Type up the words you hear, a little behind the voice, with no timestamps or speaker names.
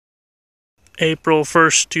April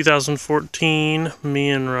 1st, 2014,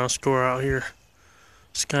 me and Roscoe are out here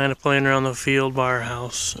just kind of playing around the field by our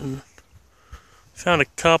house, and found a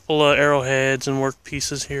couple of arrowheads and work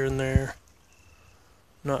pieces here and there.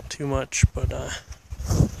 Not too much, but I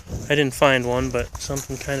didn't find one, but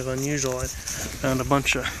something kind of unusual. I found a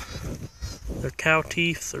bunch of their cow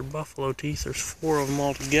teeth, their buffalo teeth. There's 4 of them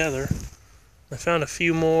all together. I found a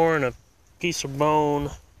few more and a piece of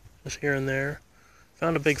bone just here and there.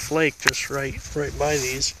 Found a big flake just right by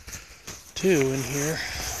these too in here.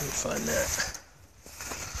 Let me find that.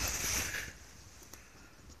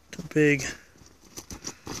 It's a big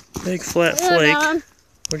flat flake.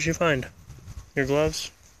 What'd you find? Your gloves?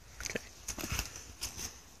 Okay.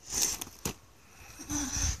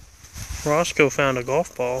 Roscoe found a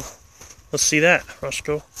golf ball. Let's see that,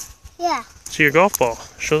 Roscoe. Yeah. See your golf ball.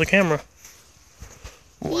 Show the camera.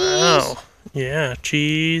 Wow. Yeah,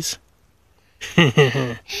 cheese.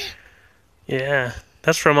 Yeah,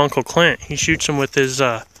 that's from Uncle Clint. He shoots them with his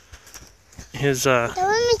Uncle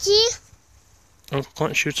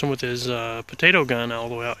Clint shoots them with his potato gun all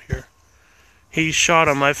the way out here. He shot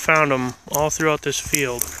them. I found them all throughout this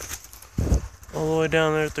field, all the way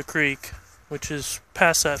down there at the creek, which is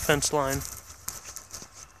past that fence line.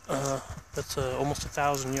 That's almost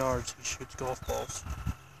 1,000 yards. He shoots golf balls.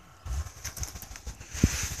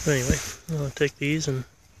 Anyway, I'll take these, and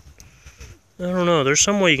I don't know. There's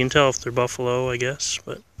some way you can tell if they're buffalo, I guess,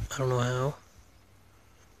 but I don't know how.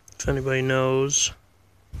 If anybody knows,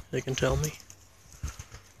 they can tell me.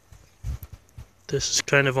 This is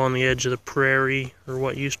kind of on the edge of the prairie, or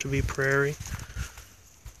what used to be prairie.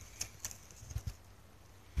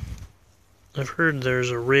 I've heard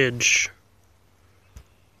there's a ridge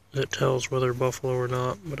that tells whether buffalo or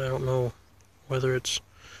not, but I don't know whether it's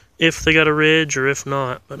if they got a ridge or if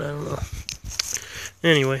not, but I don't know.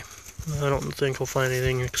 Anyway, I don't think we'll find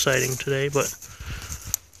anything exciting today, but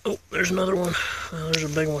oh, there's another one. There's a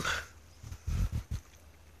big one.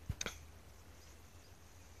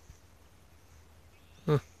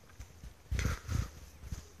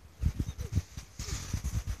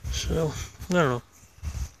 So, I don't know.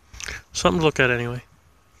 Something to look at anyway.